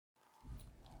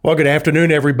Well, good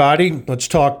afternoon, everybody. Let's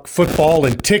talk football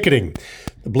and ticketing.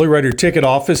 The Blue Raider Ticket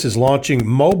Office is launching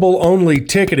mobile-only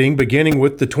ticketing beginning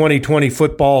with the 2020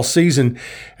 football season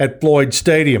at Floyd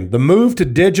Stadium. The move to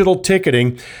digital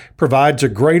ticketing provides a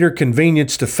greater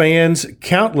convenience to fans,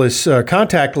 countless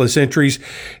contactless entries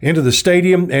into the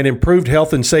stadium, and improved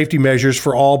health and safety measures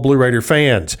for all Blue Raider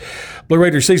fans. Blue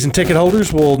Raider season ticket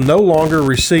holders will no longer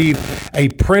receive a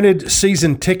printed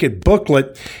season ticket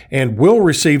booklet and will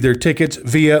receive their tickets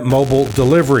via mobile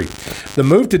delivery. The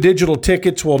move to digital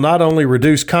tickets will not only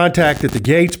reduce contact at the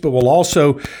gates, but will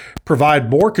also provide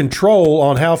more control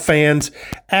on how fans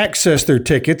access their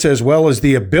tickets, as well as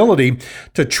the ability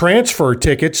to transfer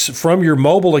tickets from your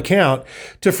mobile account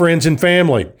to friends and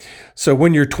family. So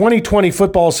when your 2020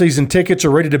 football season tickets are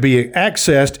ready to be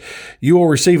accessed, you will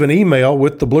receive an email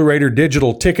with the Blue Raider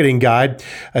Digital Ticketing Guide,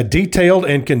 a detailed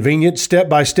and convenient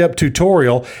step-by-step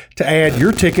tutorial to add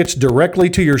your tickets directly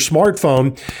to your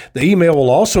smartphone. The email will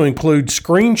also include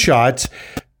screenshots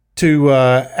to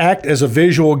act as a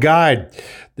visual guide.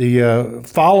 The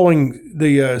following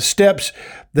the steps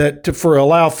that for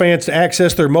allow fans to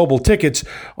access their mobile tickets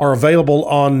are available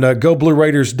on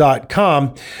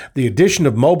GoBlueRaiders.com. The addition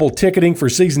of mobile ticketing for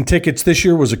season tickets this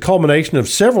year was a culmination of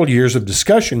several years of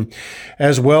discussion,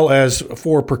 as well as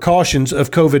for precautions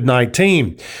of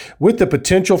COVID-19. With the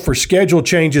potential for schedule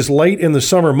changes late in the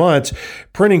summer months,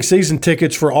 printing season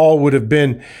tickets for all would have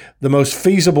been the most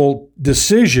feasible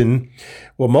decision.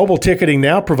 Well, mobile ticketing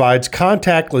now provides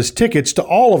contactless tickets to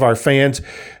all of our fans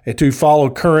to follow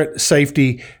current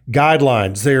safety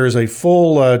guidelines. There is a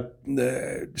full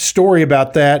story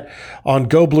about that on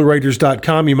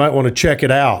GoBlueRaiders.com. You might want to check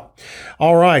it out.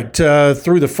 All right,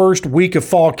 through the first week of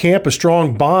fall camp, a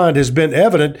strong bond has been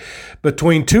evident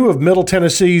between two of Middle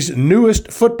Tennessee's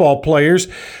newest football players.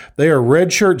 They are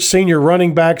redshirt senior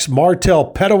running backs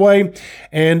Martell Pettaway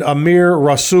and Amir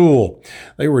Rasul.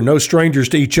 They were no strangers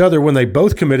to each other when they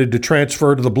both committed to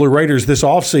transfer to the Blue Raiders this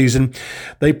offseason.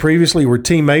 They previously were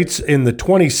teammates in the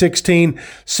 2016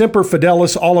 Semper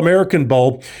Fidelis All-American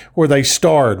Bowl, where they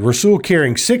starred, Rasul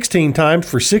carrying 16 times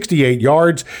for 68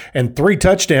 yards and 3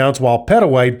 touchdowns, while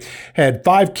Pettaway had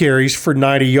 5 carries for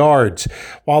 90 yards.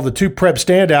 While the two prep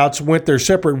standouts went their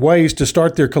separate ways to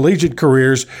start their collegiate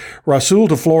careers, Rasul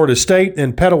to Florida State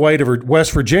and Pettaway to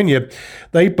West Virginia,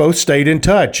 they both stayed in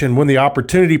touch. And when the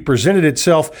opportunity presented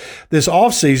itself this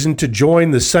offseason to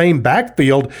join the same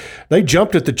backfield, they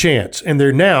jumped at the chance, and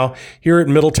they're now here at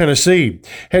Middle Tennessee.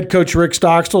 Head coach Rick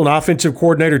Stockstill and offensive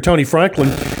coordinator Tony Franklin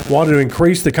wanted to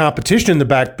increase the competition in the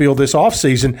backfield this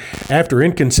offseason after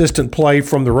inconsistent play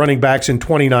from the running backs in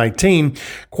 2019.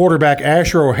 Quarterback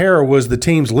Asher O'Hara was the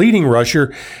team's leading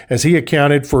rusher, as he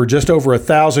accounted for just over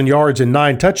 1,000 yards and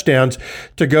 9 touchdowns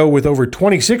to go with over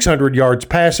 2,600 yards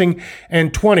passing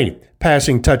and 20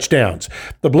 passing touchdowns.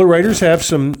 The Blue Raiders have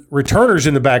some returners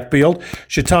in the backfield.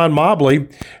 Shaitan Mobley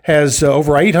has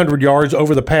over 800 yards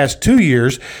over the past 2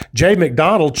 years. Jay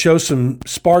McDonald shows some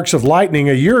sparks of lightning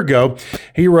a year ago.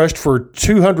 He rushed for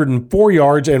 204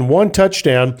 yards and 1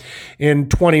 touchdown in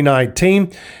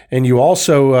 2019. And you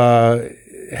also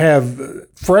have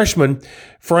freshmen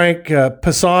Frank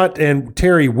Passant and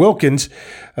Terry Wilkins,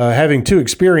 having 2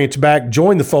 experienced back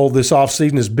join the fold this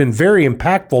offseason, has been very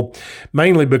impactful,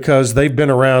 mainly because they've been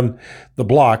around the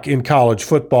block in college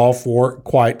football for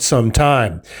quite some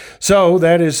time. So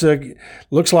that is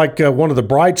looks like one of the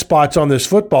bright spots on this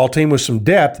football team with some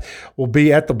depth will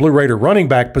be at the Blue Raider running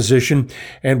back position,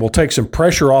 and will take some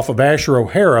pressure off of Asher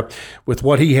O'Hara with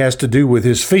what he has to do with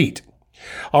his feet.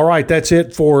 All right, that's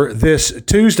it for this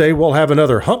Tuesday. We'll have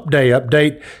another Hump Day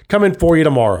update coming for you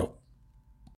tomorrow.